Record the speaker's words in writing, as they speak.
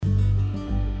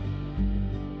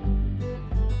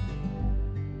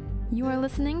You are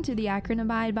listening to the Akron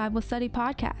Abide Bible Study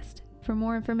Podcast. For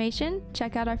more information,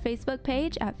 check out our Facebook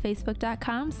page at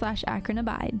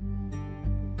facebook.com/AkronAbide.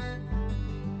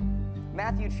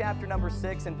 Matthew chapter number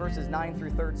 6 and verses 9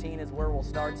 through 13 is where we'll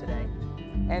start today.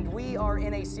 And we are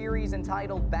in a series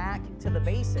entitled Back to the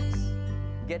Basics,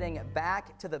 getting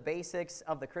back to the basics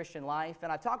of the Christian life.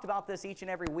 And I've talked about this each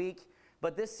and every week,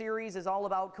 but this series is all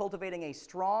about cultivating a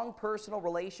strong personal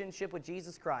relationship with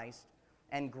Jesus Christ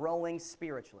and growing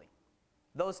spiritually.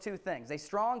 Those two things, a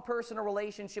strong personal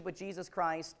relationship with Jesus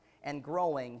Christ and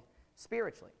growing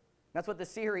spiritually. That's what the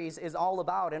series is all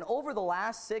about. And over the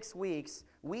last 6 weeks,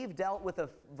 we've dealt with a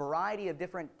variety of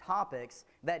different topics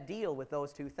that deal with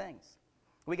those two things.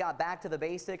 We got back to the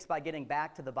basics by getting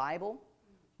back to the Bible.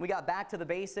 We got back to the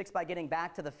basics by getting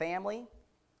back to the family.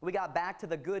 We got back to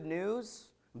the good news,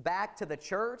 back to the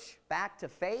church, back to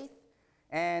faith.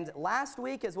 And last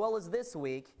week, as well as this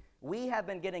week, we have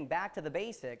been getting back to the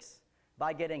basics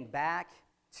by getting back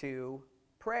to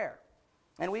prayer.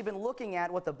 And we've been looking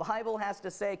at what the Bible has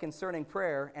to say concerning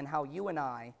prayer and how you and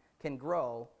I can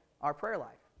grow our prayer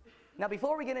life. Now,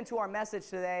 before we get into our message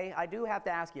today, I do have to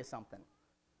ask you something.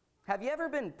 Have you ever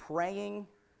been praying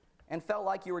and felt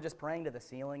like you were just praying to the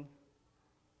ceiling?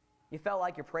 You felt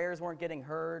like your prayers weren't getting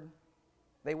heard,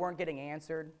 they weren't getting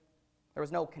answered, there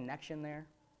was no connection there?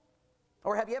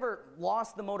 Or have you ever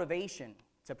lost the motivation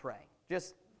to pray?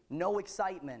 Just no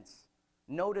excitement,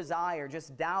 no desire,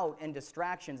 just doubt and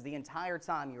distractions the entire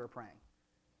time you were praying.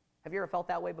 Have you ever felt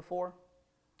that way before?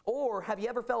 Or have you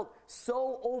ever felt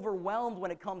so overwhelmed when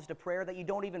it comes to prayer that you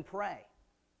don't even pray?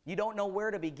 You don't know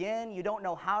where to begin, you don't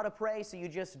know how to pray, so you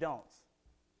just don't.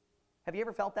 Have you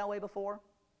ever felt that way before?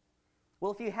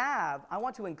 Well, if you have, I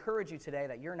want to encourage you today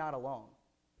that you're not alone.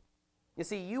 You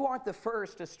see, you aren't the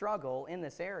first to struggle in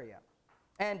this area.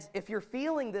 And if you're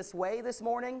feeling this way this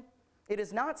morning, it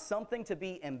is not something to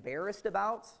be embarrassed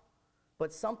about,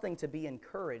 but something to be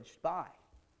encouraged by.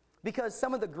 Because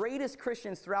some of the greatest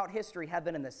Christians throughout history have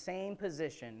been in the same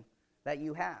position that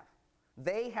you have.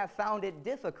 They have found it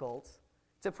difficult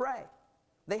to pray.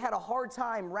 They had a hard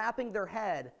time wrapping their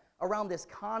head around this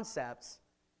concept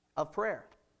of prayer.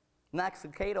 Max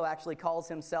Lucado actually calls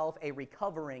himself a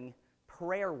recovering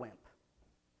prayer wimp.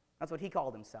 That's what he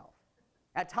called himself.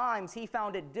 At times, he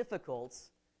found it difficult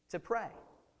to pray.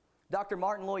 Dr.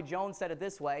 Martin Lloyd-Jones said it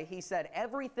this way. He said,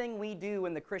 everything we do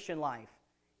in the Christian life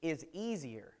is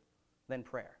easier than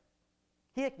prayer.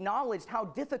 He acknowledged how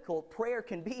difficult prayer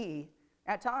can be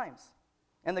at times.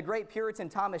 And the great Puritan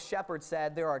Thomas Shepard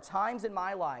said, there are times in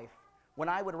my life when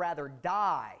I would rather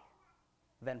die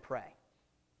than pray.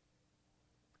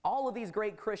 All of these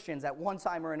great Christians at one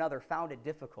time or another found it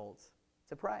difficult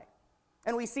to pray.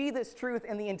 And we see this truth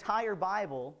in the entire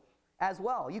Bible as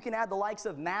well. You can add the likes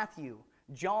of Matthew,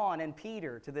 John, and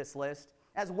Peter to this list,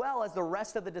 as well as the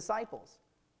rest of the disciples.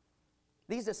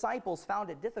 These disciples found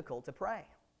it difficult to pray.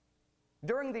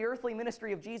 During the earthly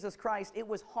ministry of Jesus Christ, it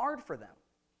was hard for them.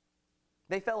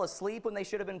 They fell asleep when they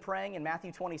should have been praying in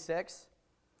Matthew 26.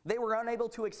 They were unable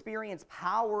to experience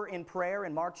power in prayer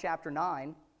in Mark chapter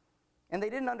 9. And they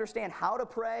didn't understand how to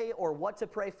pray or what to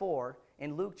pray for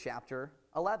in Luke chapter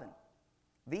 11.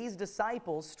 These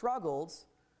disciples struggled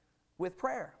with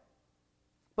prayer.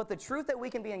 But the truth that we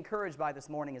can be encouraged by this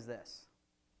morning is this.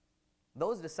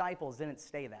 Those disciples didn't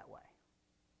stay that way.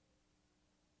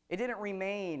 It didn't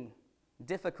remain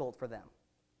difficult for them.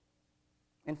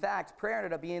 In fact, prayer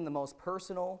ended up being the most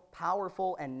personal,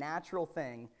 powerful, and natural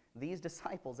thing these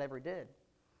disciples ever did.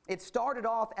 It started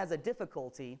off as a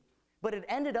difficulty, but it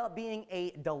ended up being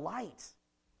a delight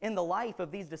in the life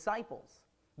of these disciples.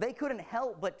 They couldn't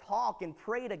help but talk and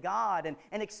pray to God and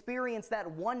experience that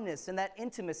oneness and that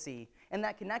intimacy and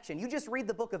that connection. You just read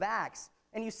the book of Acts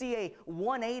and you see a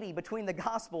 180 between the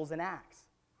Gospels and Acts.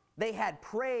 They had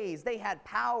praise, they had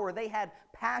power, they had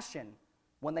passion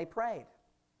when they prayed.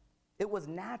 It was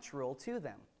natural to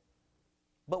them.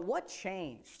 But what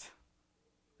changed?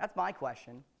 That's my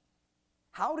question.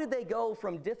 How did they go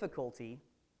from difficulty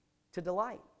to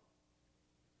delight?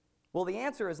 Well, the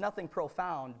answer is nothing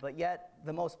profound, but yet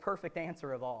the most perfect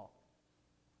answer of all.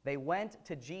 They went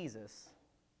to Jesus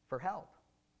for help.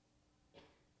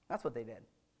 That's what they did.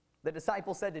 The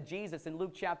disciples said to Jesus in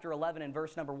Luke chapter 11 and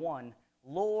verse number 1,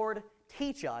 Lord,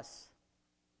 teach us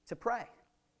to pray.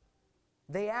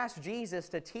 They asked Jesus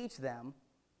to teach them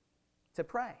to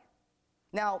pray.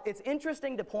 Now, it's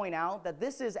interesting to point out that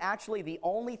this is actually the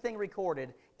only thing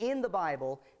recorded in the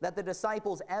Bible that the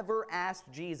disciples ever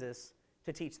asked Jesus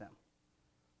to teach them.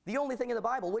 The only thing in the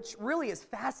Bible, which really is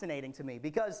fascinating to me,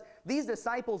 because these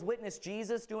disciples witnessed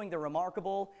Jesus doing the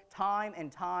remarkable time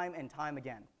and time and time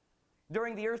again.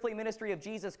 During the earthly ministry of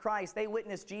Jesus Christ, they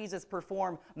witnessed Jesus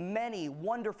perform many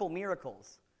wonderful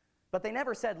miracles. But they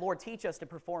never said, Lord, teach us to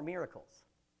perform miracles.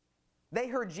 They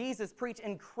heard Jesus preach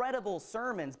incredible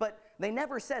sermons, but they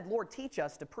never said, Lord, teach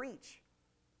us to preach.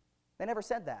 They never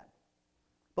said that.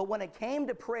 But when it came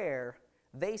to prayer,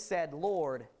 they said,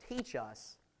 Lord, teach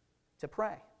us to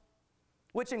pray.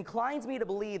 Which inclines me to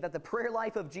believe that the prayer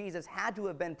life of Jesus had to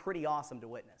have been pretty awesome to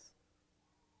witness.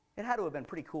 It had to have been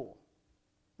pretty cool.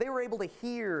 They were able to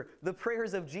hear the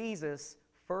prayers of Jesus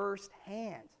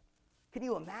firsthand. Can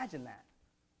you imagine that?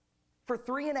 For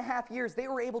 3.5 years, they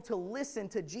were able to listen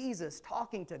to Jesus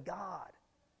talking to God,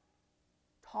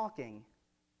 talking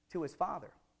to his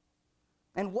Father.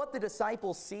 And what the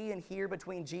disciples see and hear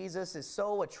between Jesus is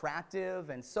so attractive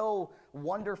and so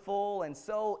wonderful and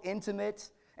so intimate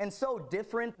and so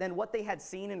different than what they had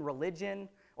seen in religion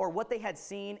or what they had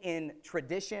seen in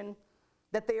tradition,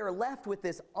 that they are left with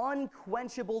this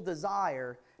unquenchable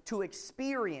desire to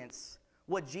experience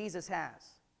what Jesus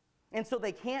has. And so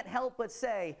they can't help but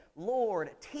say,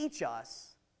 Lord, teach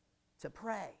us to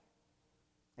pray.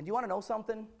 And do you want to know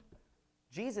something?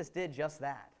 Jesus did just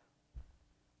that.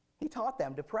 He taught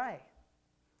them to pray.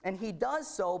 And he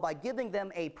does so by giving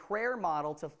them a prayer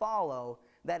model to follow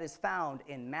that is found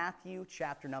in Matthew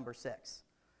chapter number 6.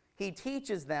 He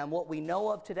teaches them what we know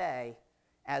of today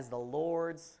as the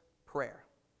Lord's Prayer,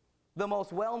 the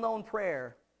most well-known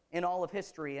prayer in all of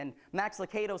history. And Max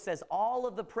Lucado says all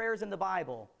of the prayers in the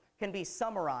Bible can be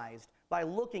summarized by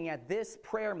looking at this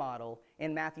prayer model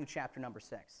in Matthew chapter number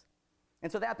 6.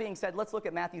 And so that being said, let's look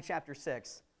at Matthew chapter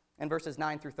 6 and verses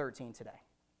 9 through 13 today.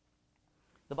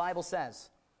 The Bible says,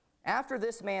 After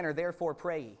this manner therefore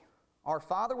pray ye, Our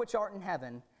Father which art in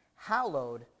heaven,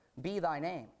 hallowed be thy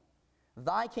name.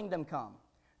 Thy kingdom come,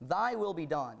 thy will be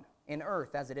done, in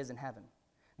earth as it is in heaven.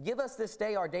 Give us this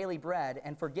day our daily bread,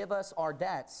 and forgive us our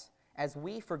debts, as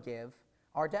we forgive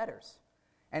our debtors.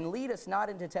 And lead us not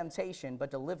into temptation, but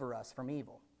deliver us from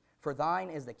evil. For thine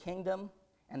is the kingdom,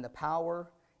 and the power,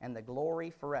 and the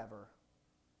glory forever.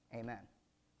 Amen.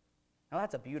 Now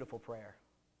that's a beautiful prayer.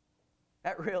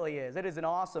 That really is. It is an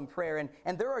awesome prayer.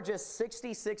 And there are just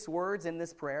 66 words in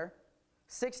this prayer.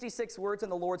 66 words in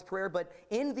the Lord's Prayer, but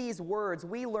in these words,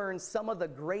 we learn some of the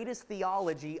greatest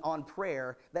theology on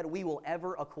prayer that we will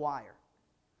ever acquire.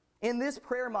 In this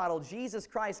prayer model, Jesus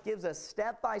Christ gives us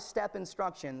step-by-step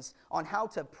instructions on how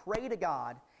to pray to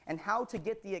God and how to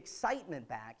get the excitement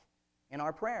back in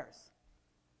our prayers.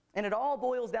 And it all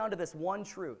boils down to this one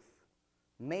truth: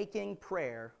 making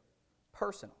prayer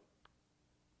personal.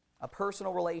 A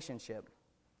personal relationship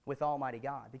with Almighty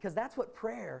God. Because that's what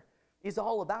prayer is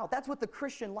all about. That's what the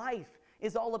Christian life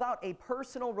is all about, a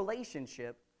personal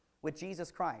relationship with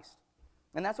Jesus Christ.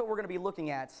 And that's what we're going to be looking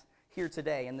at here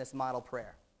today in this model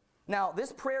prayer. Now,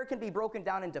 this prayer can be broken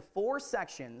down into 4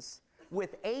 sections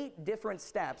with 8 different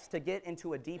steps to get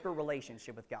into a deeper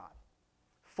relationship with God.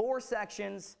 4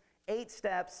 sections, 8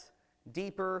 steps,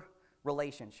 deeper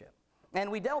relationship.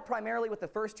 And we dealt primarily with the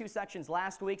first 2 sections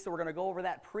last week, so we're going to go over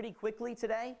that pretty quickly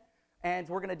today. And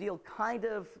we're going to deal kind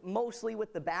of mostly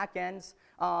with the back ends,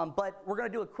 but we're going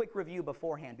to do a quick review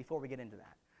beforehand before we get into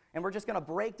that. And we're just going to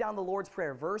break down the Lord's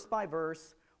Prayer verse by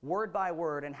verse, word by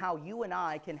word, and how you and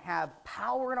I can have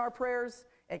power in our prayers,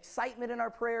 excitement in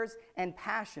our prayers, and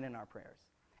passion in our prayers.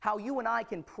 How you and I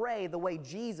can pray the way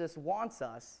Jesus wants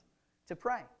us to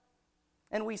pray.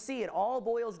 And we see it all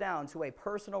boils down to a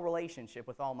personal relationship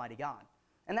with Almighty God.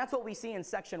 And that's what we see in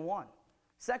section 1.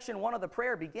 Section 1 of the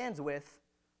prayer begins with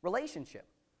relationship.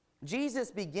 Jesus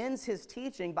begins his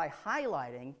teaching by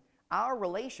highlighting our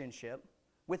relationship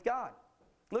with God.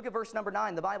 Look at verse number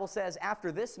 9. The Bible says,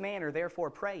 After this manner therefore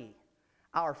pray ye,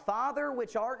 Our Father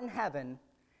which art in heaven,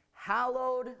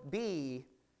 hallowed be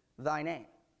thy name.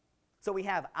 So we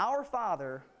have our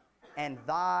Father and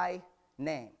thy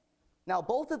name. Now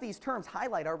both of these terms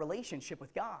highlight our relationship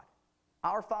with God.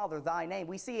 Our Father, thy name.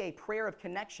 We see a prayer of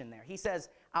connection there. He says,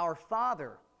 Our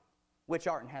Father which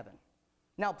art in heaven.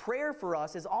 Now, prayer for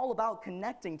us is all about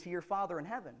connecting to your Father in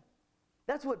heaven.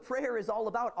 That's what prayer is all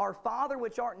about. Our Father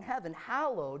which art in heaven,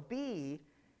 hallowed be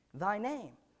thy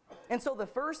name. And so the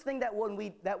first thing that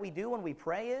we do when we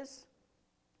pray is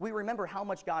we remember how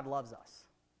much God loves us.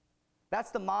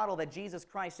 That's the model that Jesus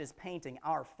Christ is painting.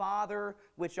 Our Father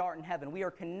which art in heaven. We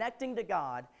are connecting to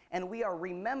God, and we are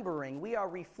remembering, we are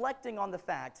reflecting on the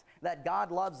fact that God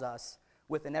loves us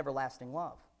with an everlasting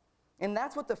love. And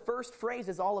that's what the first phrase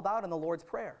is all about in the Lord's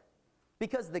Prayer.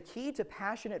 Because the key to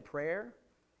passionate prayer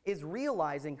is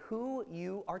realizing who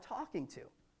you are talking to.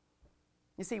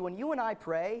 You see, when you and I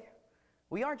pray,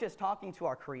 we aren't just talking to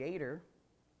our Creator.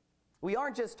 We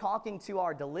aren't just talking to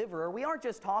our Deliverer. We aren't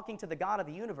just talking to the God of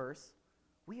the universe.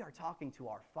 We are talking to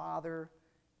our Father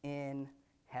in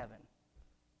heaven.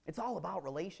 It's all about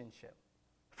relationship.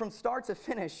 From start to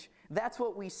finish, that's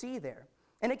what we see there.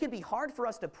 And it can be hard for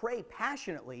us to pray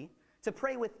passionately, to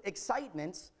pray with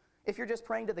excitement, if you're just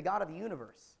praying to the God of the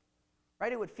universe.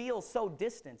 Right? It would feel so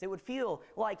distant. It would feel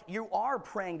like you are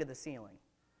praying to the ceiling.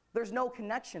 There's no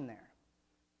connection there.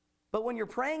 But when you're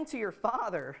praying to your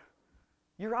Father,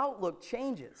 your outlook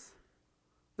changes.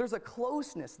 There's a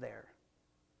closeness there.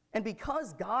 And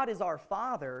because God is our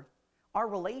Father, our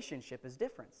relationship is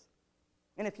different.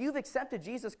 And if you've accepted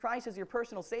Jesus Christ as your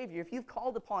personal Savior, if you've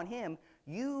called upon Him,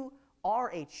 you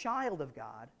are a child of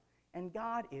God, and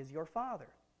God is your Father.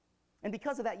 And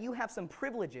because of that, you have some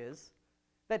privileges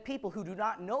that people who do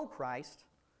not know Christ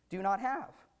do not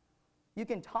have. You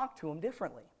can talk to Him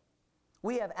differently.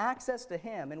 We have access to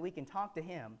Him, and we can talk to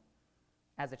Him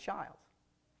as a child.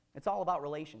 It's all about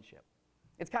relationship.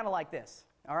 It's kind of like this,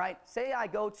 all right? Say I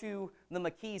go to the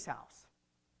McKee's house.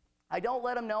 I don't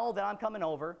let them know that I'm coming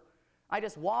over. I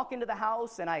just walk into the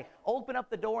house, and I open up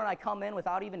the door, and I come in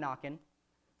without even knocking.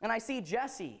 And I see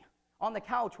Jesse on the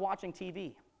couch watching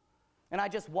TV. And I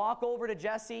just walk over to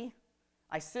Jesse.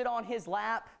 I sit on his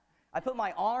lap. I put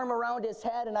my arm around his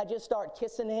head, and I just start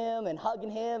kissing him and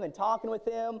hugging him and talking with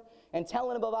him and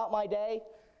telling him about my day.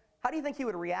 How do you think he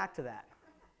would react to that?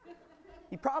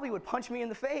 He probably would punch me in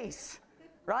the face,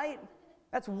 right?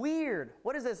 That's weird.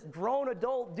 What is this grown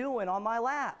adult doing on my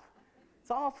lap?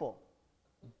 It's awful.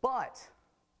 But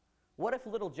what if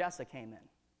little Jessa came in,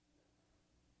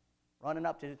 running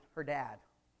up to her dad,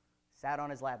 sat on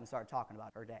his lap and started talking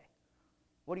about her day?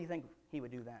 What do you think he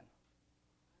would do then?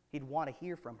 He'd want to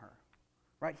hear from her,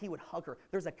 right? He would hug her.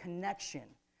 There's a connection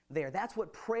there. That's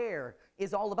what prayer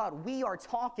is all about. We are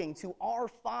talking to our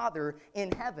Father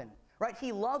in heaven, right?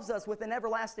 He loves us with an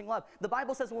everlasting love. The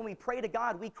Bible says when we pray to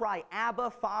God, we cry,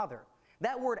 Abba, Father.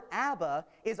 That word Abba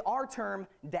is our term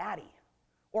daddy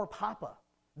or papa.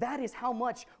 That is how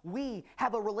much we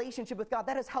have a relationship with God.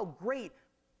 That is how great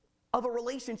of a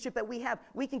relationship that we have.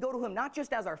 We can go to Him not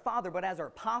just as our Father, but as our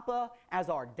papa, as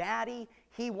our daddy.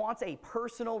 He wants a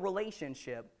personal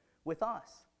relationship with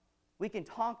us. We can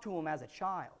talk to Him as a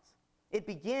child. It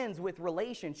begins with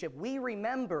relationship. We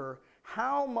remember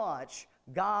how much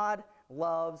God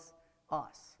loves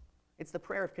us. It's the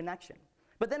prayer of connection.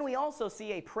 But then we also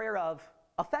see a prayer of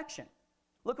affection.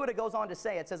 Look what it goes on to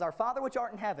say. It says, Our Father which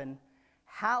art in heaven,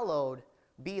 hallowed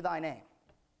be thy name.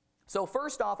 So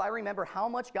first off, I remember how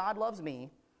much God loves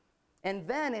me, and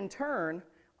then in turn,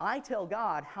 I tell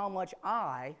God how much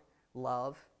I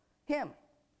love Him.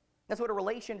 That's what a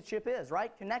relationship is,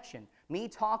 right? Connection. Me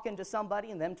talking to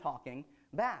somebody and them talking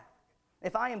back.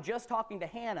 If I am just talking to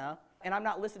Hannah and I'm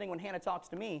not listening when Hannah talks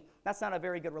to me, that's not a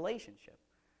very good relationship,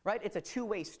 right? It's a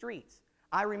two-way street.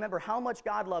 I remember how much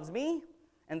God loves me,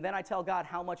 and then I tell God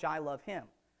how much I love Him.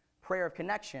 Prayer of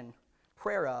connection,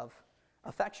 prayer of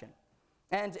affection.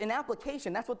 And in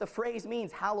application, that's what the phrase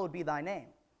means, hallowed be thy name.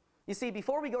 You see,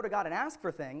 before we go to God and ask for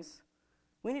things,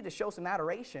 we need to show some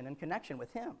adoration and connection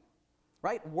with Him,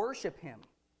 right? Worship Him,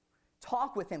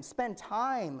 talk with Him, spend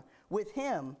time with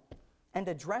Him, and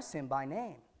address Him by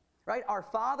name, right? Our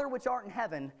Father which art in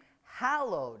heaven,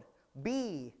 hallowed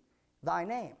be thy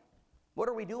name. What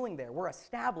are we doing there? We're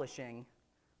establishing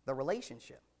the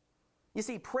relationship. You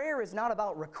see, prayer is not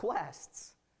about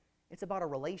requests. It's about a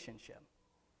relationship.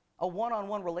 A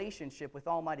one-on-one relationship with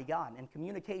Almighty God. And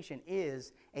communication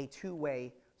is a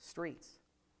two-way street.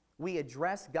 We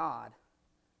address God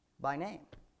by name.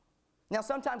 Now,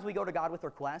 sometimes we go to God with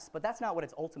requests, but that's not what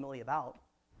it's ultimately about.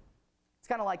 It's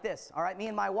kind of like this, all right? Me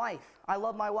and my wife. I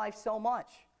love my wife so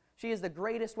much. She is the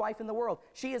greatest wife in the world.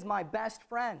 She is my best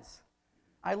friend.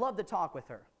 I love to talk with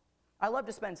her. I love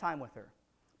to spend time with her.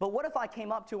 But what if I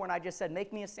came up to her and I just said,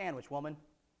 make me a sandwich, woman?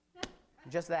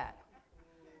 Just that.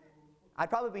 I'd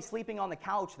probably be sleeping on the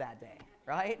couch that day,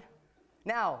 right?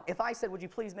 Now, if I said, would you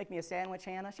please make me a sandwich,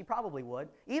 Hannah? She probably would.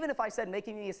 Even if I said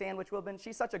making me a sandwich, woman,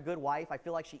 she's such a good wife, I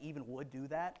feel like she even would do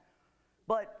that.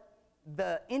 But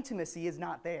the intimacy is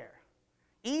not there.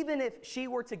 Even if she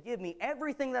were to give me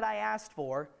everything that I asked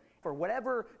for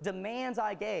whatever demands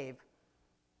I gave,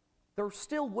 there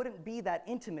still wouldn't be that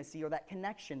intimacy or that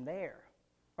connection there,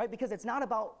 right? Because it's not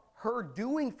about her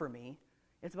doing for me,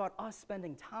 it's about us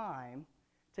spending time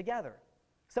together.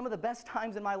 Some of the best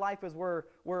times in my life were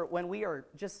when we are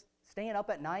just staying up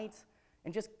at night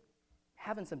and just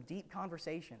having some deep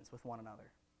conversations with one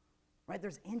another, right?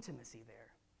 There's intimacy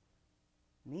there.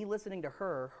 Me listening to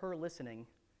her, her listening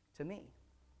to me.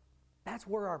 That's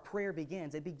where our prayer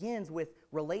begins. It begins with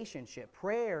relationship.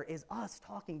 Prayer is us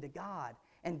talking to God,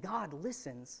 and God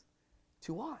listens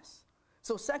to us.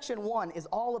 So section 1 is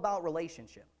all about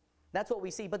relationship. That's what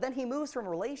we see. But then he moves from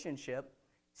relationship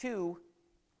to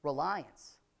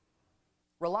reliance.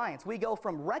 Reliance. We go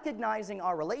from recognizing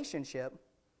our relationship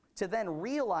to then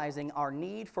realizing our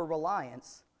need for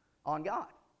reliance on God.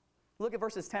 Look at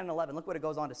verses 10 and 11. Look what it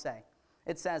goes on to say.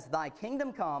 It says, "Thy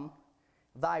kingdom come,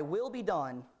 thy will be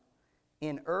done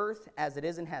in earth as it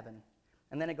is in heaven."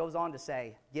 And then it goes on to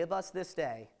say, "Give us this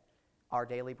day our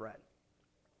daily bread."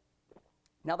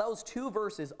 Now those two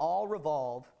verses all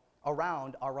revolve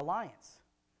around our reliance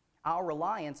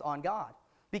on God.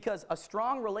 Because a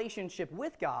strong relationship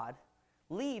with God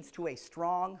leads to a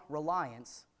strong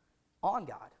reliance on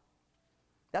God.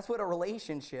 That's what a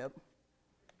relationship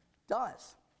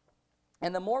does.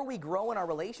 And the more we grow in our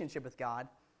relationship with God,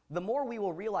 the more we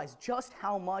will realize just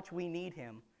how much we need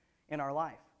him in our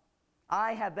life.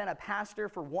 I have been a pastor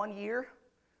for 1 year.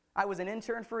 I was an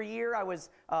intern for a year. I was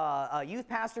a youth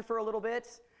pastor for a little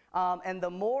bit. And the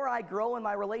more I grow in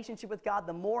my relationship with God,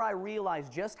 the more I realize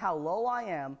just how low I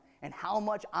am and how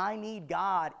much I need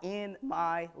God in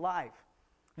my life.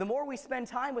 The more we spend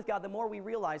time with God, the more we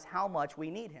realize how much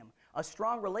we need him. A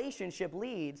strong relationship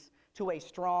leads to a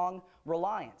strong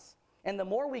reliance. And the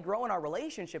more we grow in our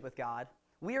relationship with God,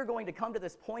 we are going to come to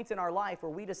this point in our life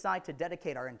where we decide to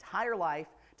dedicate our entire life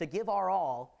to give our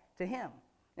all to him.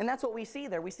 And that's what we see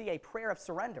there. We see a prayer of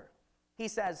surrender. He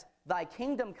says, "Thy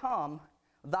kingdom come,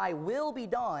 thy will be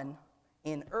done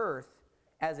in earth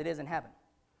as it is in heaven."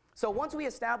 So once we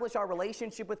establish our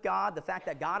relationship with God, the fact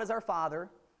that God is our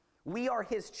Father, we are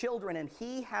his children, and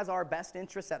he has our best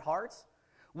interests at heart,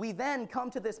 we then come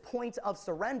to this point of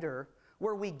surrender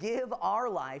where we give our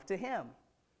life to him.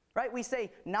 Right? We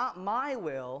say, "Not my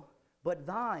will, but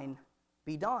thine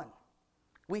be done."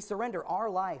 We surrender our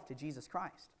life to Jesus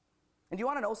Christ. And do you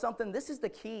want to know something? This is the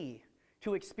key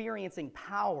to experiencing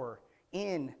power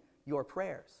in your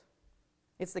prayers.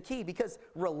 It's the key, because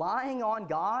relying on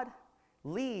God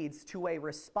leads to a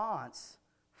response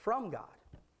from God.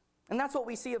 And that's what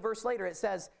we see a verse later. It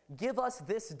says, "Give us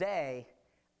this day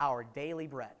our daily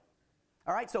bread."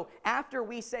 All right, so after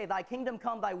we say, "Thy kingdom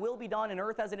come, thy will be done in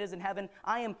earth as it is in heaven,"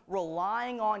 I am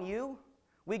relying on you.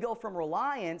 We go from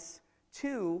reliance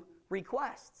to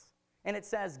requests. And it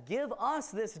says, "Give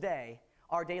us this day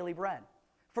our daily bread."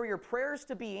 For your prayers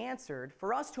to be answered,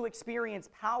 for us to experience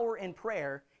power in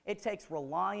prayer, it takes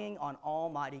relying on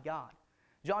Almighty God.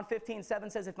 John 15:7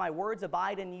 says, "If my words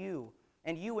abide in you,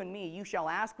 and you in me, you shall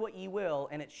ask what ye will,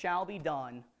 and it shall be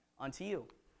done unto you."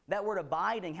 That word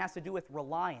abiding has to do with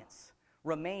reliance,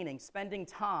 remaining, spending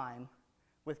time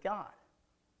with God,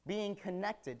 being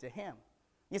connected to him.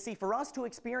 You see, for us to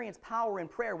experience power in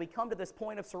prayer, we come to this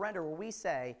point of surrender where we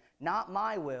say, "Not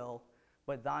my will,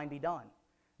 but thine be done.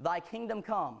 Thy kingdom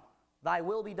come, thy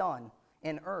will be done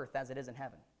in earth as it is in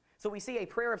heaven." So we see a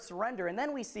prayer of surrender, and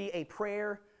then we see a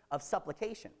prayer of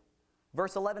supplication.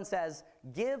 Verse 11 says,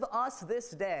 "Give us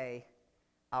this day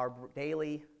our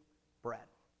daily bread."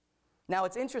 Now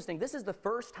it's interesting, this is the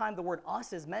first time the word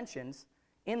 "us" is mentioned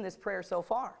in this prayer so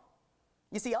far.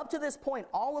 You see, up to this point,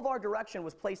 all of our direction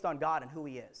was placed on God and who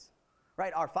he is.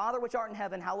 Right? "Our Father which art in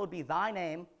heaven, hallowed be thy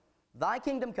name. Thy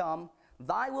kingdom come,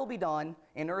 thy will be done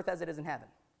in earth as it is in heaven."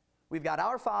 We've got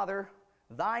our Father,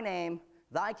 thy name,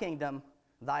 thy kingdom,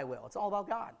 thy will. It's all about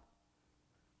God.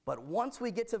 But once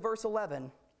we get to verse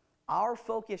 11, our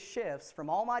focus shifts from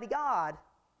Almighty God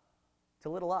to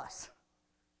little us.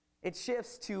 It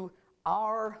shifts to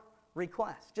our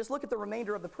request. Just look at the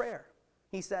remainder of the prayer.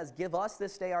 He says, "Give us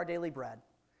this day our daily bread,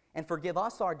 and forgive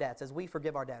us our debts as we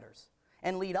forgive our debtors.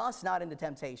 And lead us not into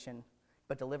temptation,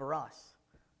 but deliver us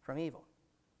from evil."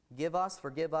 Give us,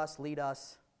 forgive us, lead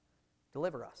us,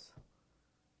 deliver us.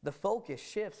 The focus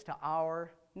shifts to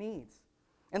our needs.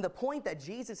 And the point that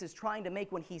Jesus is trying to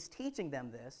make when he's teaching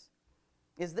them this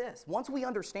is this. Once we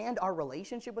understand our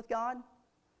relationship with God,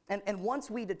 and once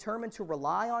we determine to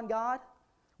rely on God,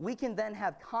 we can then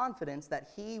have confidence that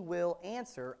he will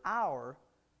answer our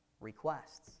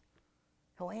requests.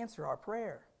 He'll answer our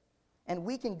prayer. And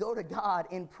we can go to God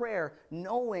in prayer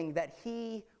knowing that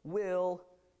he will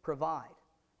provide.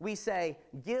 We say,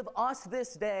 "Give us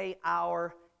this day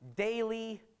our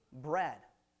daily bread."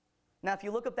 Now, if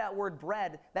you look up that word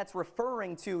bread, that's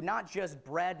referring to not just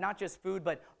bread, not just food,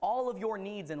 but all of your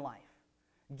needs in life.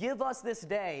 Give us this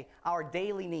day our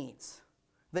daily needs,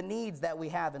 the needs that we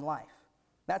have in life.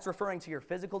 That's referring to your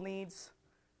physical needs,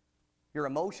 your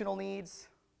emotional needs,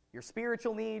 your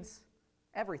spiritual needs,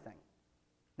 everything.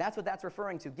 That's what that's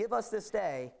referring to. Give us this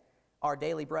day our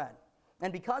daily bread.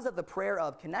 And because of the prayer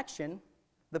of connection,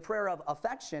 the prayer of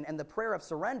affection, and the prayer of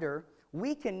surrender,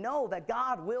 we can know that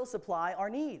God will supply our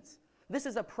needs. This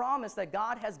is a promise that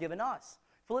God has given us.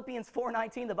 Philippians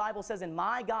 4:19, the Bible says, "And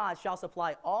my God shall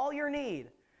supply all your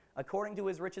need according to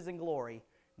his riches and glory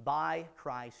by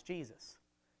Christ Jesus."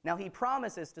 Now, he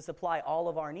promises to supply all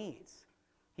of our needs.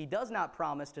 He does not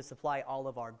promise to supply all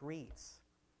of our greeds.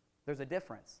 There's a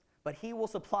difference. But he will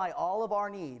supply all of our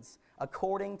needs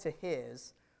according to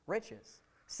his riches.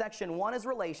 Section 1 is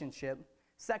relationship.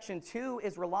 Section 2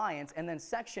 is reliance. And then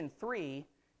section 3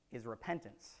 is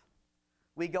repentance.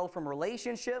 We go from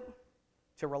relationship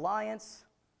to reliance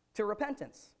to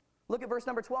repentance. Look at verse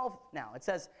number 12 now. It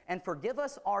says, "And forgive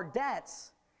us our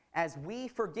debts as we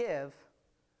forgive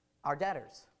our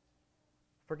debtors."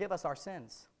 Forgive us our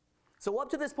sins. So up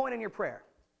to this point in your prayer,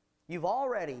 you've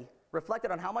already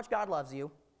reflected on how much God loves you.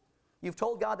 You've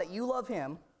told God that you love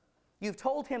him. You've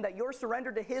told him that you're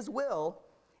surrendered to his will,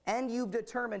 and you've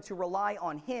determined to rely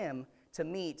on him to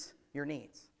meet your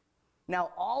needs.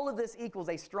 Now, all of this equals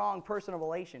a strong personal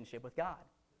relationship with God.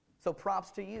 So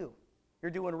props to you. You're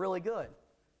doing really good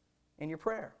in your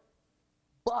prayer.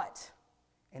 But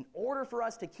in order for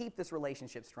us to keep this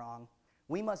relationship strong,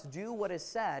 we must do what is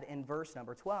said in verse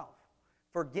number 12.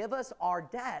 Forgive us our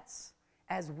debts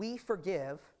as we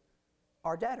forgive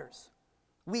our debtors.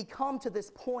 We come to this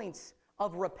point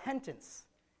of repentance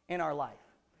in our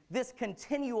life. This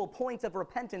continual point of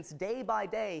repentance day by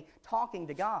day, talking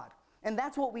to God. And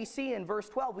that's what we see in verse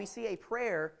 12. We see a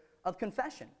prayer of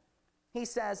confession. He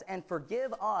says, "And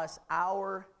forgive us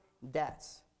our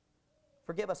debts."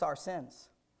 Forgive us our sins.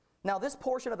 Now, this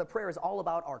portion of the prayer is all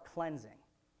about our cleansing,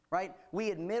 right?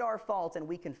 We admit our faults and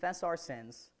we confess our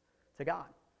sins to God.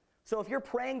 So if you're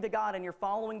praying to God and you're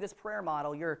following this prayer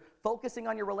model, you're focusing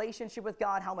on your relationship with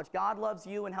God, how much God loves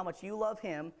you and how much you love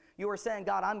him. You are saying,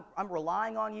 "God, I'm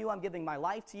relying on you. I'm giving my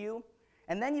life to you."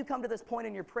 And then you come to this point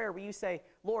in your prayer where you say,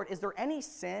 "Lord, is there any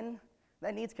sin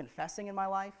that needs confessing in my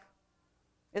life?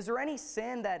 Is there any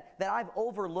sin that I've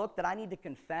overlooked that I need to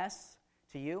confess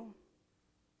to you?"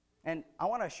 And I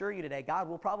want to assure you today, God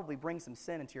will probably bring some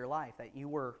sin into your life that you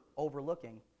were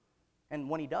overlooking. And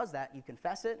when he does that, you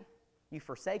confess it, you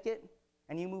forsake it,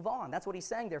 and you move on. That's what he's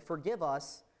saying there. Forgive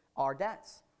us our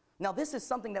debts. Now, this is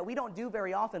something that we don't do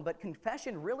very often, but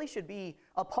confession really should be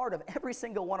a part of every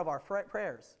single one of our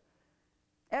prayers.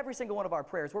 Every single one of our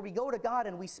prayers, where we go to God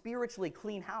and we spiritually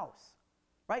clean house,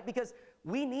 right? Because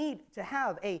we need to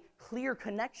have a clear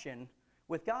connection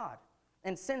with God.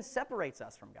 And sin separates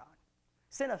us from God.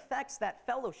 Sin affects that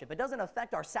fellowship. It doesn't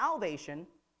affect our salvation,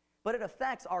 but it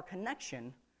affects our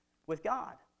connection with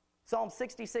God. Psalm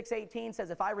 66:18 says,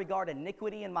 "If I regard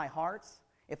iniquity in my heart,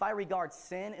 if I regard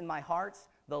sin in my heart,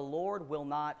 the Lord will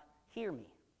not hear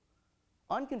me."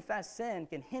 Unconfessed sin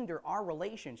can hinder our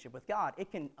relationship with God.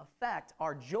 It can affect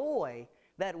our joy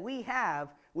that we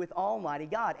have with Almighty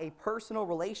God, a personal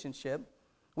relationship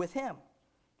with him.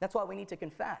 That's why we need to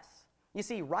confess. You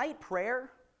see, right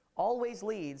prayer always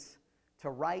leads to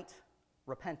right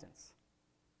repentance.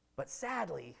 But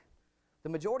sadly, the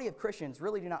majority of Christians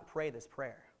really do not pray this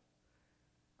prayer.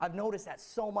 I've noticed that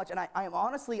so much, and I am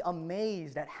honestly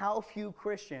amazed at how few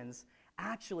Christians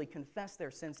actually confess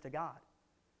their sins to God.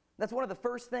 That's one of the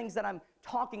first things that I'm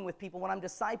talking with people when I'm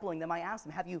discipling them. I ask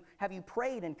them, have you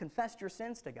prayed and confessed your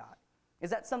sins to God?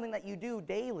 Is that something that you do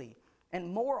daily?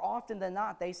 And more often than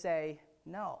not, they say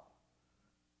no.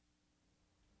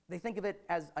 They think of it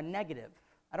as a negative.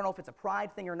 I don't know if it's a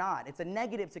pride thing or not. It's a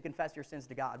negative to confess your sins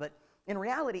to God. But in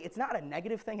reality, it's not a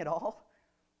negative thing at all.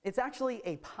 It's actually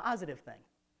a positive thing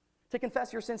to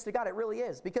confess your sins to God. It really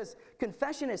is. Because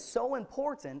confession is so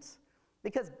important,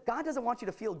 because God doesn't want you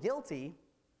to feel guilty.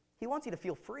 He wants you to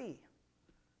feel free.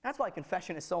 That's why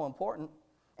confession is so important.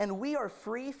 And we are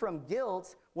free from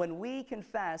guilt when we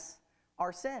confess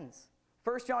our sins.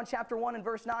 1 John chapter 1 and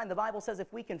verse 9, the Bible says,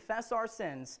 "If we confess our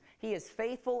sins, he is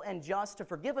faithful and just to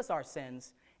forgive us our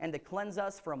sins and to cleanse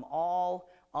us from all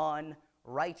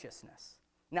unrighteousness."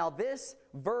 Now, this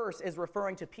verse is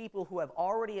referring to people who have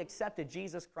already accepted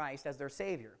Jesus Christ as their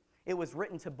Savior. It was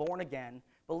written to born-again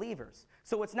believers.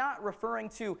 So it's not referring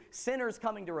to sinners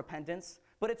coming to repentance,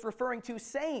 but it's referring to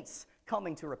saints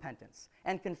coming to repentance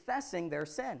and confessing their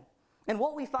sin. And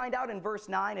what we find out in verse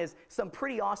 9 is some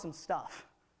pretty awesome stuff.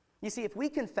 You see, if we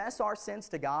confess our sins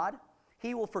to God,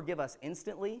 he will forgive us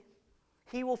instantly,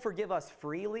 he will forgive us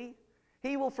freely,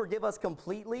 he will forgive us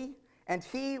completely, and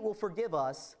he will forgive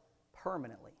us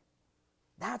permanently.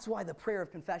 That's why the prayer of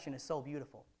confession is so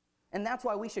beautiful. And that's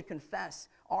why we should confess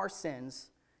our sins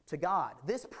to God.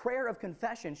 This prayer of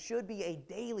confession should be a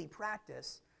daily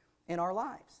practice in our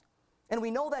lives. And we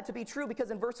know that to be true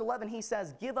because in verse 11 he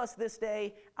says, "Give us this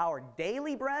day our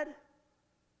daily bread,"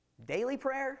 daily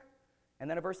prayer. And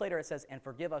then a verse later it says, "And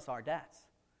forgive us our debts."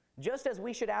 Just as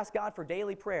we should ask God for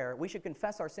daily prayer, we should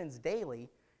confess our sins daily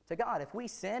to God. If we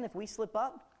sin, if we slip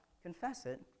up, confess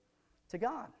it to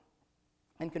God.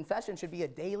 And confession should be a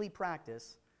daily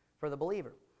practice for the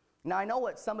believer. Now, I know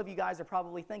what some of you guys are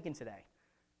probably thinking today.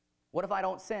 What if I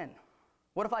don't sin?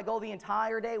 What if I go the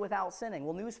entire day without sinning?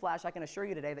 Well, newsflash, I can assure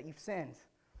you today that you've sinned.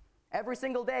 Every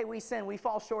single day we sin, we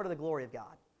fall short of the glory of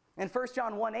God. In 1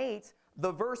 John 1:8,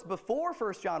 the verse before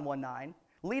 1 John 1:9,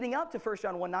 leading up to 1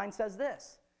 John 1:9 says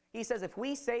this. He says, if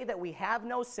we say that we have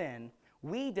no sin,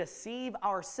 we deceive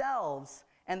ourselves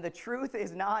and the truth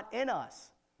is not in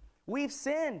us. We've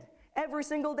sinned. Every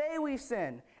single day we've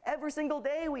sinned. Every single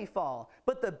day we fall.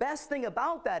 But the best thing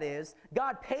about that is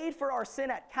God paid for our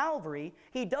sin at Calvary.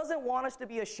 He doesn't want us to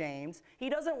be ashamed. He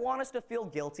doesn't want us to feel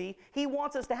guilty. He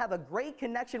wants us to have a great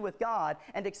connection with God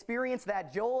and experience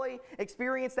that joy,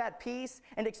 experience that peace,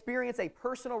 and experience a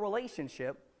personal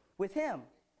relationship with Him.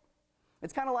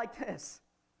 It's kind of like this.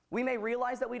 We may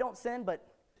realize that we don't sin, but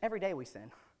every day we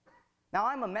sin. Now,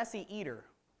 I'm a messy eater,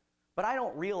 but I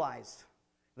don't realize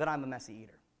that I'm a messy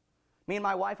eater. Me and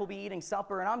my wife will be eating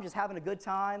supper, and I'm just having a good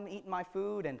time eating my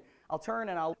food, and I'll turn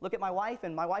and I'll look at my wife,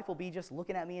 and my wife will be just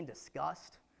looking at me in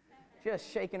disgust, just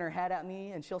shaking her head at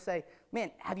me, and she'll say,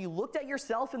 man, have you looked at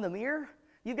yourself in the mirror?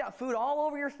 You've got food all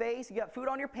over your face. You've got food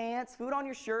on your pants, food on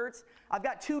your shirts. I've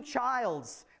got 2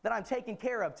 childs that I'm taking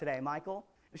care of today, Michael.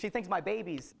 She thinks my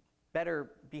baby's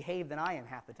better behaved than I am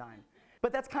half the time.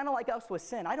 But that's kind of like us with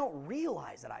sin. I don't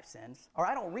realize that I've sinned, or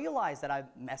I don't realize that I'm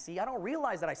messy. I don't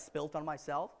realize that I spilt on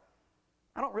myself.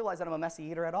 I don't realize that I'm a messy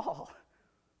eater at all.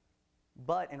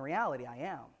 But in reality, I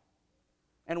am.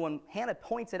 And when Hannah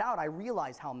points it out, I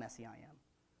realize how messy I am.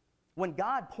 When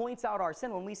God points out our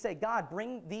sin, when we say, God,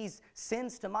 bring these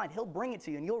sins to mind, He'll bring it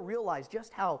to you, and you'll realize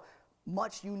just how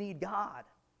much you need God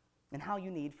and how you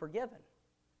need forgiven.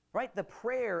 Right? The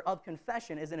prayer of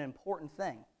confession is an important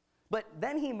thing. But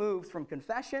then He moves from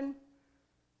confession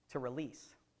to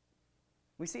release.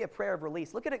 We see a prayer of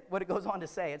release. Look at it, what it goes on to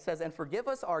say. It says, and forgive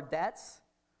us our debts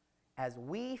as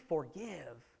we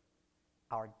forgive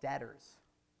our debtors.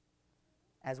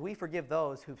 As we forgive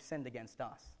those who've sinned against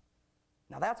us.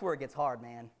 Now that's where it gets hard,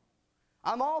 man.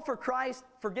 I'm all for Christ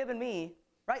forgiving me,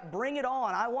 right? Bring it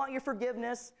on. I want your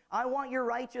forgiveness. I want your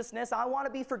righteousness. I want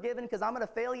to be forgiven because I'm going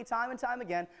to fail you time and time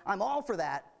again. I'm all for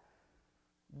that.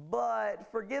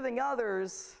 But forgiving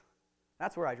others,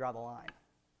 that's where I draw the line.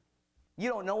 You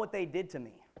don't know what they did to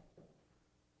me.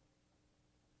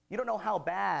 You don't know how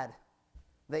bad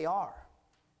they are.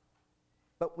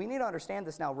 But we need to understand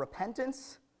this now.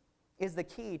 Repentance is the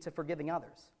key to forgiving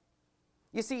others.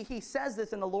 You see, He says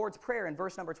this in the Lord's Prayer in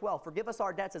verse number 12. Forgive us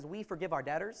our debts as we forgive our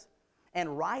debtors.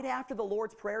 And right after the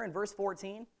Lord's Prayer in verse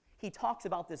 14, He talks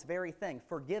about this very thing,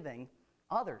 forgiving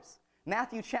others.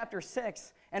 Matthew chapter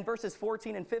 6 and verses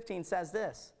 14 and 15 says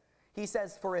this. He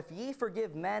says, for if ye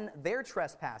forgive men their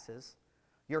trespasses,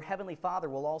 your heavenly Father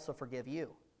will also forgive you.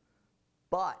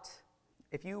 But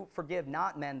if you forgive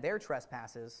not men their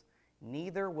trespasses,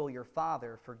 neither will your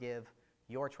Father forgive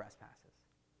your trespasses.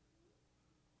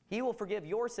 He will forgive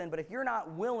your sin, but if you're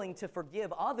not willing to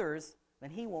forgive others, then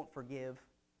He won't forgive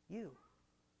you.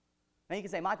 Now you can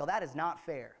say, Michael, that is not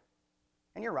fair.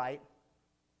 And you're right.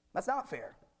 That's not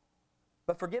fair.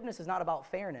 But forgiveness is not about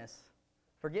fairness.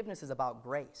 Forgiveness is about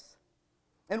grace.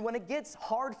 And when it gets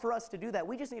hard for us to do that,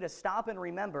 we just need to stop and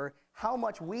remember how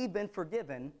much we've been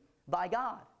forgiven by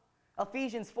God.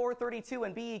 Ephesians 4:32,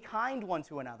 and be ye kind one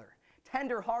to another,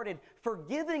 tender-hearted,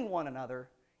 forgiving one another,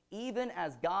 even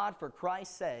as God for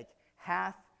Christ's sake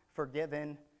hath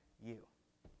forgiven you.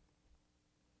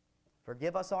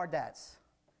 Forgive us our debts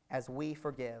as we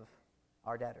forgive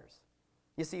our debtors.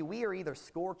 You see, we are either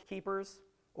scorekeepers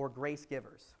or grace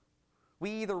givers. We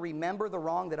either remember the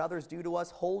wrong that others do to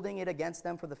us, holding it against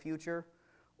them for the future,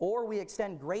 or we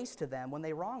extend grace to them when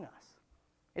they wrong us.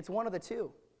 It's one of the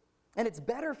two. And it's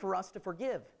better for us to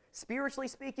forgive. Spiritually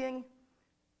speaking,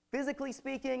 physically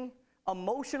speaking,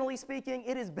 emotionally speaking,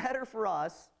 it is better for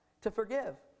us to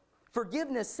forgive.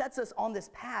 Forgiveness sets us on this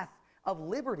path of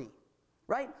liberty,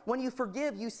 right? When you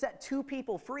forgive, you set 2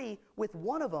 people free, with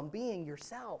one of them being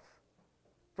yourself.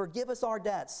 Forgive us our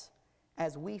debts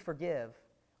as we forgive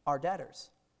our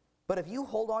debtors. But if you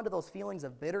hold on to those feelings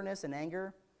of bitterness and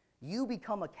anger, you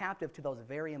become a captive to those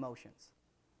very emotions.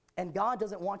 And God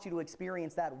doesn't want you to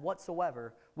experience that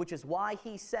whatsoever, which is why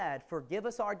He said, forgive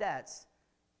us our debts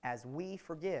as we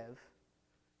forgive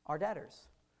our debtors.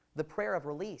 The prayer of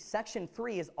release. Section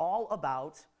 3 is all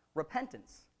about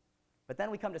repentance. But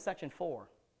then we come to section 4,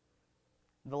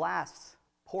 the last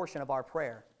portion of our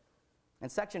prayer.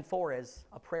 And section 4 is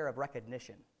a prayer of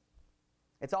recognition.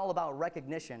 It's all about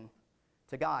recognition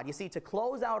to God. You see, to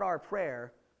close out our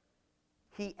prayer,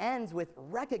 he ends with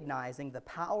recognizing the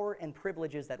power and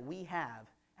privileges that we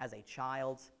have as a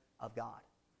child of God.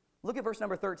 Look at verse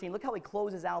number 13. Look how he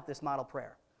closes out this model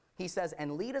prayer. He says,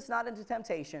 "And lead us not into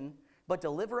temptation, but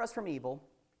deliver us from evil.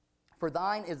 For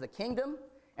thine is the kingdom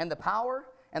and the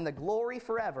power and the glory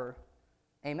forever.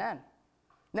 Amen."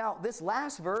 Now, this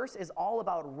last verse is all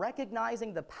about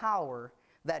recognizing the power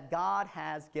that God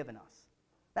has given us.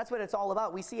 That's what it's all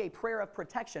about. We see a prayer of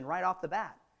protection right off the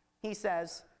bat. He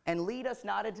says, "And lead us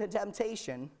not into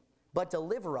temptation, but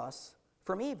deliver us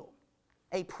from evil."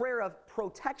 A prayer of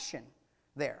protection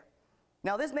there.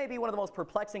 Now, this may be one of the most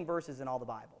perplexing verses in all the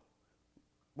Bible.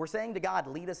 We're saying to God,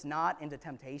 lead us not into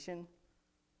temptation.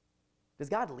 Does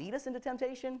God lead us into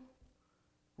temptation?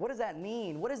 What does that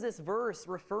mean? What is this verse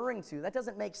referring to? That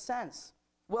doesn't make sense.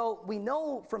 Well, we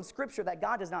know from Scripture that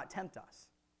God does not tempt us.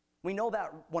 We know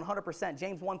that 100%.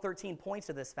 James 1:13 points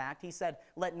to this fact. He said,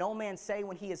 "Let no man say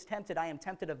when he is tempted, I am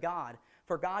tempted of God.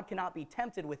 For God cannot be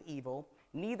tempted with evil,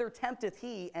 neither tempteth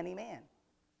he any man."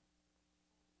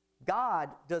 God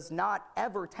does not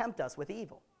ever tempt us with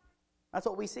evil. That's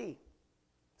what we see.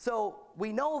 So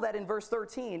we know that in verse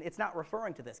 13, it's not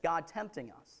referring to this, God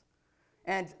tempting us.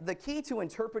 And the key to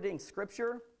interpreting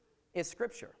Scripture is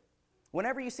Scripture.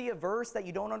 Whenever you see a verse that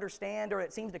you don't understand or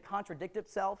it seems to contradict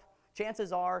itself,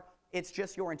 chances are it's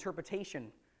just your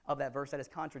interpretation of that verse that is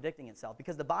contradicting itself,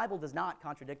 because the Bible does not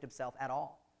contradict itself at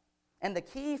all. And the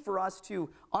key for us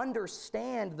to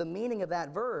understand the meaning of that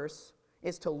verse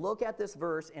is to look at this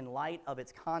verse in light of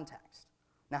its context.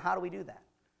 Now, how do we do that?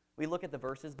 We look at the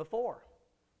verses before,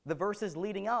 the verses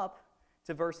leading up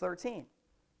to verse 13,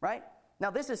 right? Now,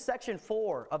 this is section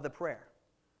 4 of the prayer.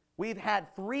 We've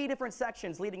had 3 different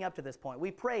sections leading up to this point.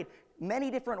 We've prayed many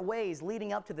different ways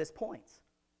leading up to this point.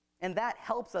 And that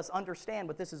helps us understand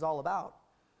what this is all about.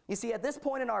 You see, at this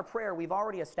point in our prayer, we've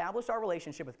already established our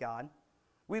relationship with God.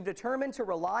 We've determined to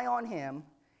rely on Him,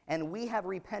 and we have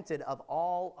repented of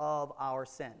all of our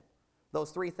sin.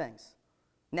 Those 3 things.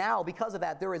 Now, because of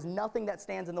that, there is nothing that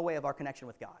stands in the way of our connection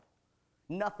with God.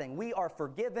 Nothing. We are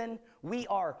forgiven. We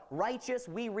are righteous.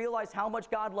 We realize how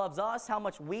much God loves us, how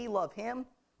much we love Him.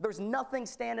 There's nothing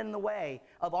standing in the way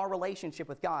of our relationship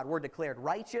with God. We're declared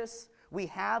righteous. We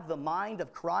have the mind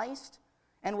of Christ,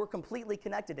 and we're completely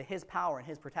connected to His power and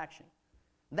His protection.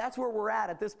 That's where we're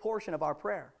at this portion of our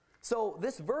prayer. So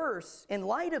this verse, in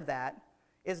light of that,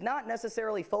 is not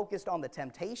necessarily focused on the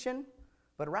temptation,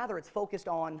 but rather it's focused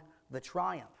on the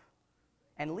triumph.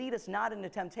 "And lead us not into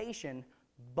temptation,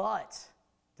 but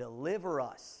deliver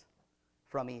us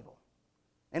from evil."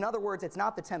 In other words, it's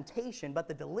not the temptation, but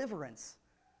the deliverance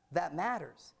that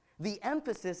matters. The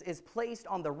emphasis is placed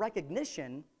on the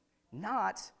recognition,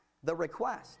 not the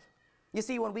request. You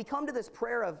see, when we come to this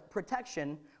prayer of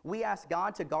protection, we ask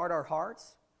God to guard our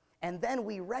hearts, and then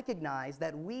we recognize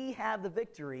that we have the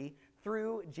victory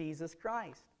through Jesus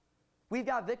Christ. We've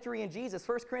got victory in Jesus.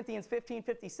 1 Corinthians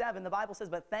 15:57, the Bible says,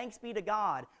 "But thanks be to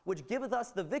God, which giveth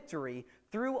us the victory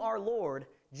through our Lord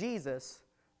Jesus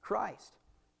Christ."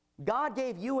 God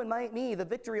gave you and me the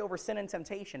victory over sin and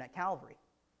temptation at Calvary.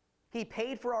 He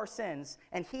paid for our sins,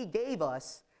 and He gave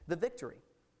us the victory.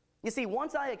 You see,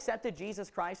 once I accepted Jesus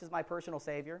Christ as my personal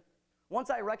Savior, once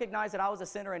I recognized that I was a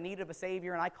sinner in need of a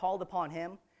Savior and I called upon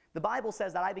Him, the Bible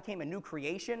says that I became a new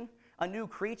creation, a new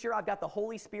creature. I've got the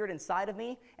Holy Spirit inside of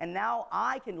me, and now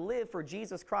I can live for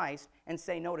Jesus Christ and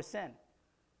say no to sin.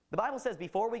 The Bible says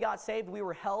before we got saved, we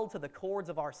were held to the cords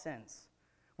of our sins.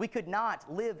 We could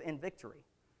not live in victory.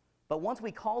 But once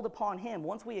we called upon Him,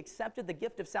 once we accepted the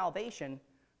gift of salvation,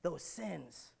 those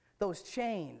sins, those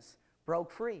chains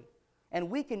broke free. And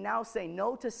we can now say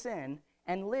no to sin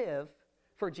and live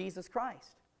for Jesus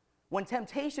Christ. When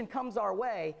temptation comes our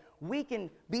way, we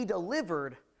can be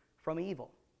delivered from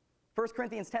evil. 1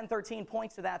 Corinthians 10:13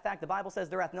 points to that fact. The Bible says,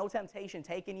 "There hath no temptation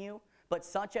taken you, but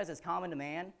such as is common to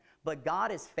man. But God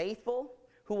is faithful,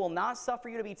 who will not suffer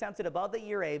you to be tempted above that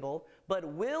ye are able, but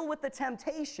will with the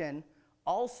temptation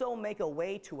also make a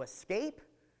way to escape,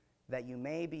 that you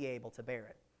may be able to bear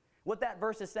it." What that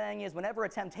verse is saying is, whenever a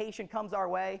temptation comes our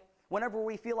way, whenever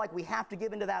we feel like we have to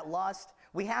give into that lust,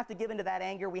 we have to give into that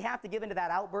anger, we have to give into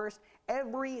that outburst,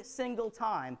 every single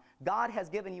time, God has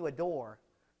given you a door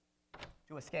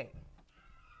to escape.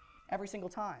 Every single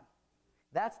time.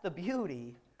 That's the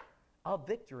beauty of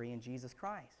victory in Jesus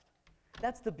Christ.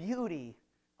 That's the beauty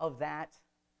of that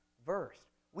verse.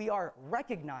 We are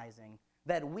recognizing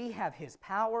that we have His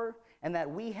power and that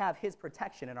we have His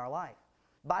protection in our life.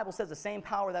 The Bible says the same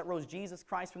power that rose Jesus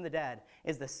Christ from the dead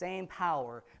is the same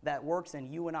power that works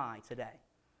in you and I today.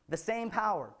 The same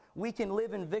power. We can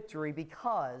live in victory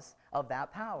because of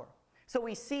that power. So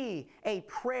we see a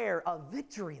prayer of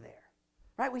victory there.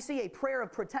 right? We see a prayer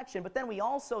of protection, but then we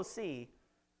also see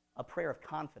a prayer of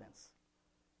confidence.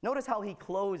 Notice how he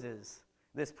closes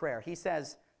this prayer. He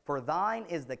says, "For thine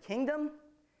is the kingdom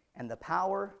and the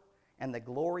power and the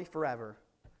glory forever.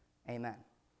 Amen."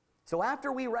 So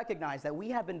after we recognize that we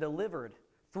have been delivered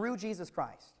through Jesus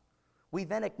Christ, we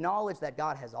then acknowledge that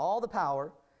God has all the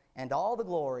power and all the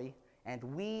glory, and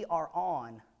we are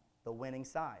on the winning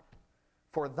side.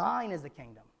 For thine is the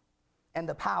kingdom and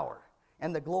the power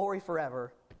and the glory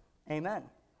forever. Amen.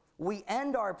 We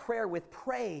end our prayer with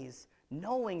praise,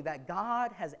 knowing that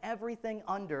God has everything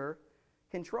under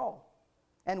control.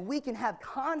 And we can have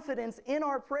confidence in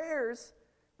our prayers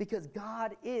because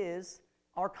God is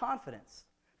our confidence.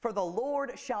 For the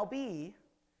Lord shall be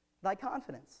thy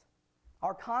confidence.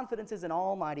 Our confidence is in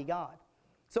Almighty God.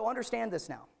 So understand this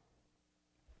now.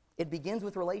 It begins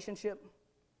with relationship.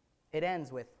 It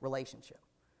ends with relationship.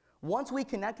 Once we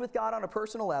connect with God on a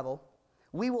personal level,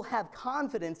 we will have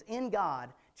confidence in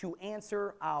God to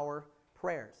answer our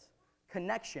prayers.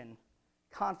 Connection,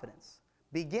 confidence.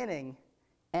 Beginning,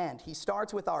 end. He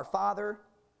starts with our Father.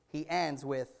 He ends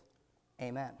with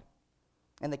Amen.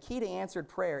 And the key to answered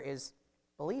prayer is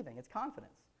believing. It's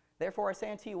confidence. Therefore I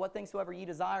say unto you, what things soever ye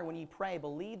desire when ye pray,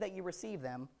 believe that ye receive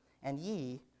them, and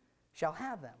ye shall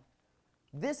have them.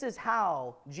 This is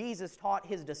how Jesus taught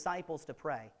his disciples to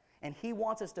pray. And he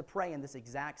wants us to pray in this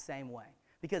exact same way.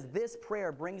 Because this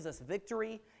prayer brings us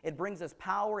victory, it brings us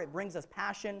power, it brings us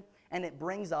passion, and it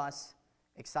brings us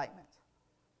excitement.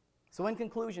 So in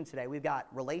conclusion today, we've got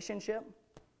relationship.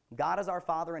 God is our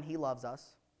Father and he loves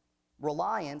us.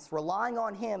 Reliance, relying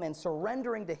on him and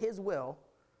surrendering to his will.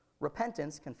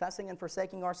 Repentance, confessing and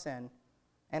forsaking our sin.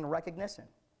 And recognition,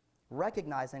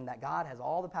 recognizing that God has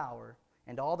all the power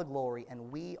and all the glory,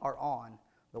 and we are on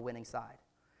the winning side.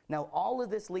 Now, all of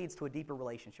this leads to a deeper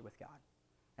relationship with God.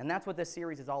 And that's what this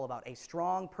series is all about, a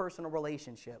strong personal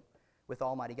relationship with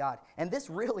Almighty God. And this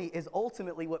really is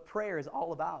ultimately what prayer is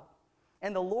all about.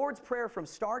 And the Lord's Prayer from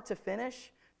start to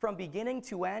finish, from beginning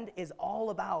to end, is all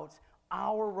about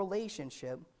our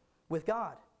relationship with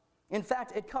God. In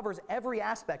fact, it covers every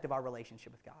aspect of our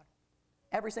relationship with God.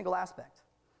 Every single aspect.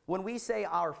 When we say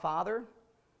our Father,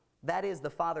 that is the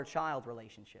father-child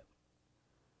relationship.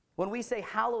 When we say,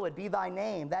 hallowed be thy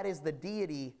name, that is the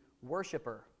deity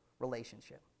worshiper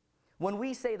relationship. When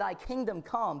we say thy kingdom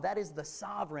come, that is the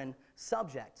sovereign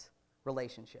subject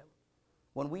relationship.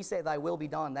 When we say thy will be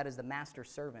done, that is the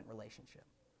master-servant relationship.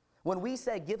 When we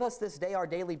say give us this day our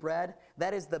daily bread,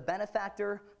 that is the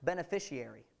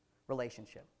benefactor-beneficiary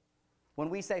relationship. When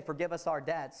we say forgive us our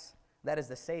debts, that is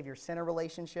the savior-sinner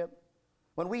relationship.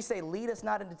 When we say lead us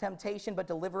not into temptation but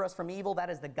deliver us from evil, that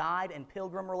is the guide and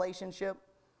pilgrim relationship.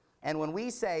 And when we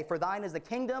say for thine is the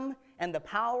kingdom and the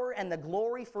power and the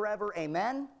glory forever,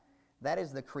 amen, that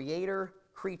is the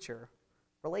creator-creature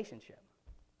relationship.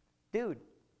 Dude,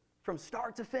 from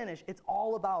start to finish, it's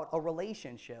all about a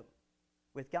relationship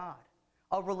with God.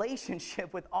 A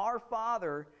relationship with our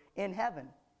Father in heaven.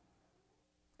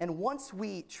 And once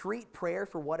we treat prayer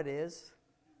for what it is,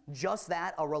 just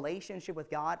that, a relationship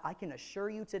with God, I can assure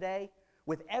you today,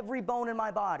 with every bone in my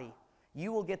body,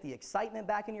 you will get the excitement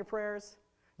back in your prayers,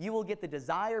 you will get the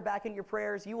desire back in your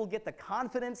prayers, you will get the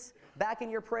confidence back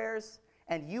in your prayers,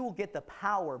 and you will get the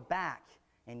power back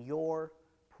in your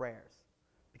prayers,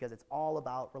 because it's all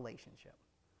about relationship.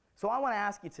 So I want to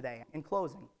ask you today, in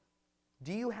closing,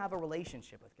 do you have a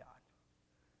relationship with God?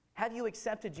 Have you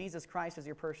accepted Jesus Christ as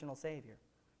your personal Savior?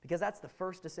 Because that's the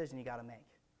first decision you got to make.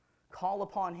 Call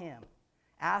upon him.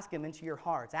 Ask him into your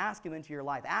hearts. Ask him into your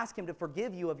life. Ask him to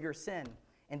forgive you of your sin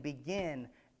and begin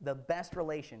the best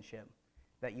relationship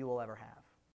that you will ever have.